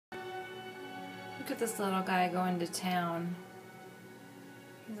Look at this little guy going to town.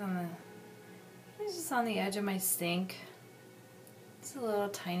 He's just on the edge of my sink. It's a little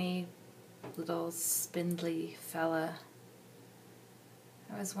tiny, little spindly fella.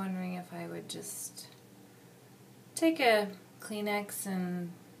 I was wondering if I would just take a Kleenex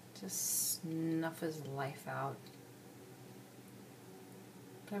and just snuff his life out.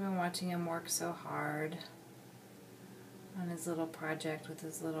 But I've been watching him work so hard on his little project with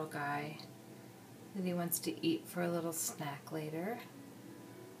his little guy that he wants to eat for a little snack later.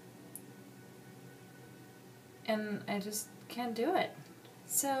 And I just can't do it.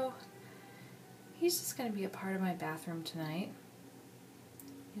 So he's just going to be a part of my bathroom tonight.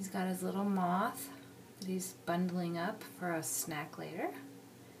 He's got his little moth that he's bundling up for a snack later.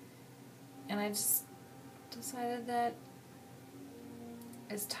 And I just decided that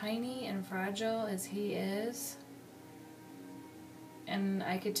as tiny and fragile as he is, and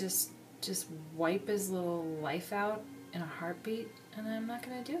I could just wipe his little life out in a heartbeat, and I'm not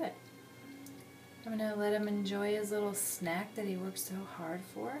going to do it. I'm going to let him enjoy his little snack that he works so hard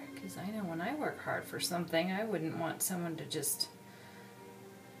for, because I know when I work hard for something, I wouldn't want someone to just,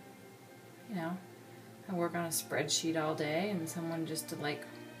 I work on a spreadsheet all day and someone just to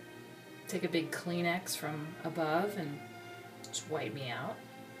take a big Kleenex from above and just wipe me out.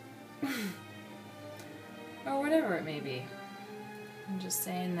 Or whatever it may be. I'm just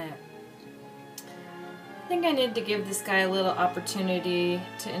saying that I think I need to give this guy a little opportunity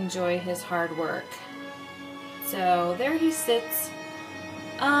to enjoy his hard work. So there he sits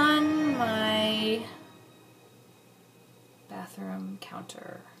on my bathroom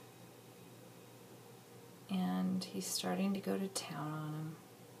counter. And he's starting to go to town on him.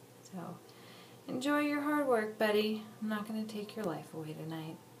 So enjoy your hard work, buddy. I'm not going to take your life away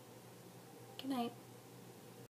tonight. Good night.